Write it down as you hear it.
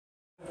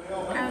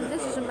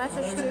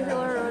message to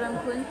Hillary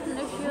Rodham Clinton.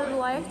 If you'd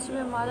like to be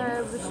a mother,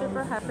 I would be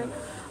super happy.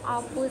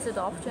 Please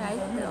adopt me. I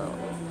feel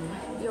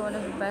you're one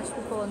of the best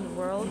people in the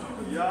world,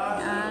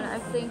 and I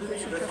think you're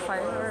such a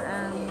fighter,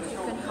 and you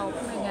can help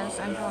me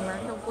against Angela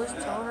Merkel. Please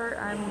tell her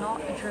I'm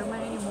not a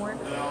German anymore,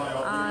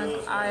 and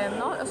I am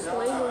not a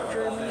slave of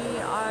Germany.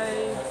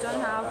 I don't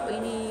have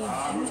any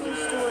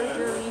duties towards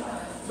Germany,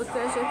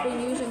 because they've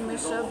been using me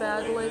so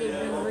badly. They've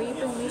been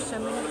raping me so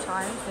many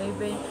times. They've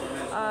been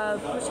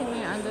putting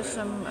me under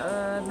some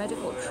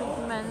medical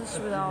treatments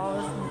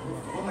without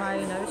my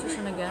notice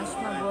and against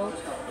my will.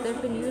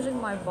 They've been using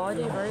my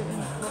body very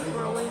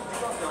improperly,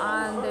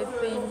 and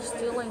they've been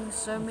stealing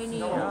so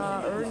many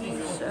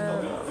earnings,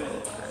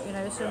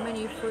 so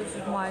many fruits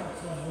of my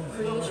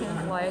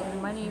creations, like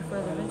money for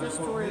the winter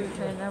store, which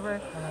I never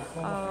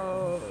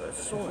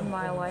sold in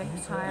my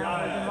lifetime,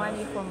 or the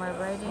money for my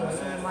writings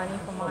and the money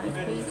for my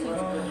paintings.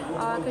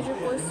 Could you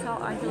please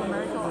tell Angela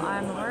Merkel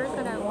I'm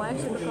American, I like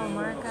to become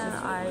American,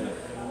 I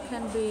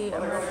can be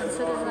American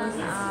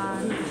citizen,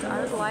 and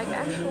I would like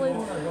actually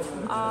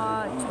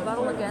to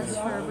battle against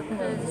her,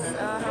 because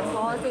her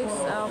politics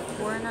of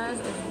foreigners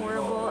is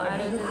horrible,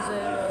 and it is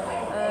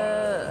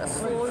a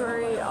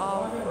slaughtery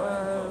of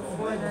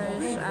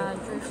foreigners and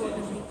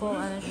Jewish-looking people,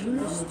 and it should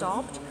be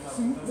stopped.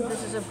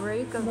 This is a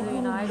break of the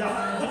United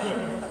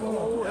Nations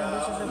law, and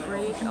this is a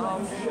break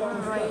of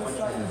human rights,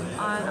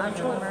 and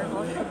Angela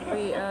Merkel should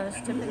be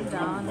stepping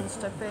down and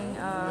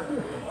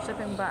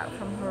stepping back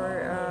from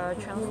her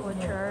chancellor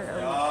chair,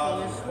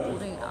 which she is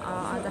holding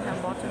under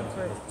her bottom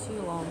for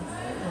too long.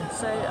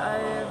 So I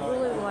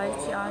really would like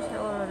to ask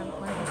Hillary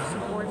Clinton to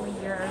support me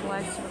here. I'd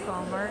like to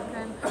become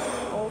American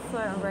author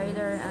and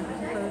writer and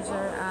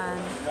composer,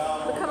 and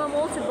become a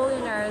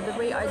multi-billionaire the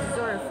way I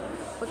deserve,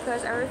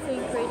 because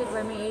everything created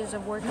by me is a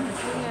work of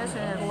a genius,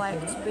 and I'd like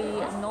to be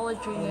a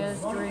knowledge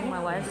genius during my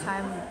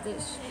lifetime,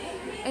 this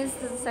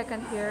instant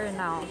second here and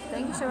now.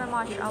 Thank you so very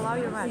much. I love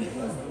you much.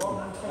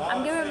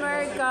 I'm giving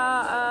America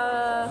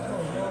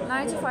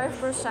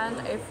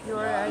 95% if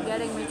you're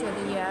getting me to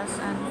the yes,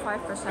 and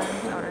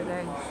 5% are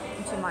going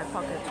into my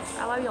pocket.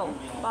 I love you all.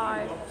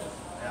 Bye.